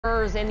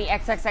Jurors in the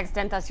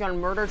XXXTentacion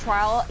murder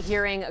trial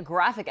hearing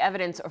graphic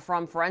evidence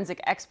from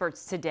forensic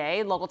experts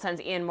today. Local 10's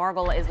Ian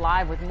Margol is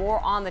live with more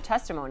on the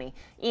testimony.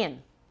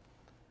 Ian.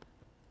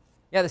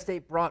 Yeah, the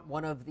state brought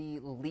one of the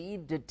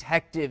lead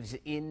detectives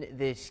in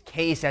this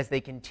case as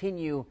they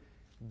continue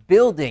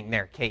building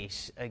their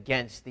case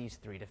against these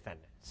three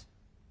defendants.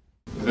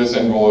 This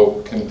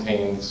envelope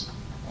contains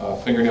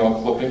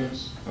fingernail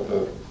clippings,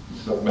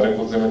 the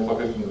medical examiner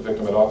clippings from the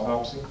victim at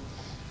autopsy,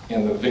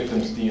 and the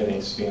victim's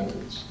DNA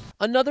standards.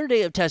 Another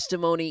day of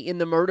testimony in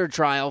the murder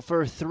trial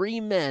for three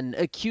men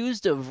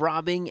accused of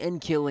robbing and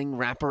killing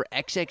rapper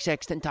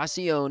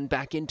XXXTentacion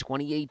back in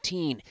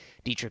 2018.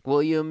 Dietrich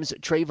Williams,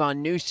 Trayvon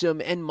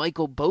Newsom, and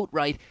Michael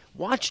Boatwright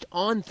watched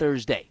on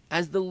Thursday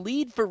as the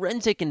lead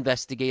forensic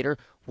investigator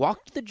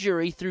walked the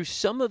jury through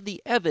some of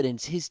the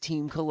evidence his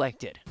team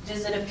collected.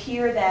 Does it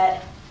appear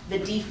that the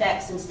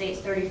defects in States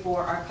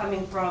 34 are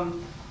coming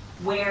from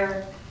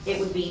where it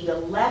would be the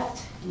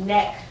left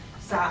neck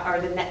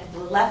or the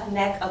left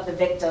neck of the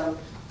victim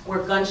where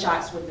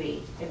gunshots would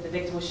be if the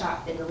victim was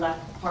shot in the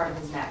left part of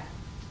his neck?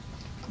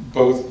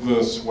 Both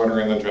the sweater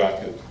and the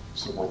jacket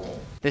support that.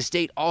 The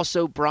state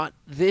also brought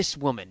this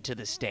woman to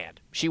the stand.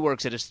 She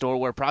works at a store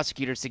where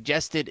prosecutors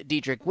suggested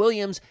Dietrich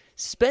Williams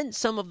spent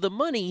some of the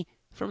money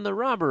from the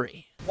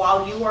robbery.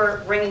 While you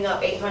were bringing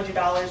up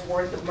 $800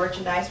 worth of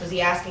merchandise, was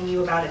he asking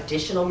you about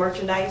additional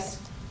merchandise?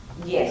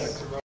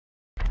 Yes.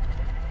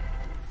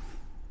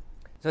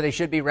 So they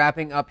should be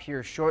wrapping up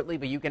here shortly,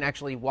 but you can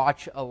actually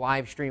watch a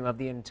live stream of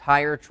the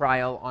entire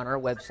trial on our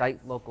website,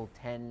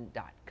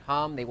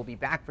 local10.com. They will be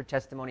back for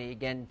testimony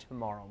again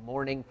tomorrow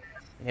morning.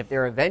 And if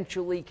they're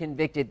eventually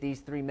convicted,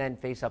 these three men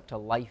face up to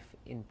life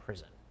in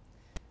prison.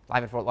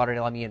 Live in Fort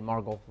Lauderdale, I'm Ian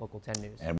Margol, Local 10 News.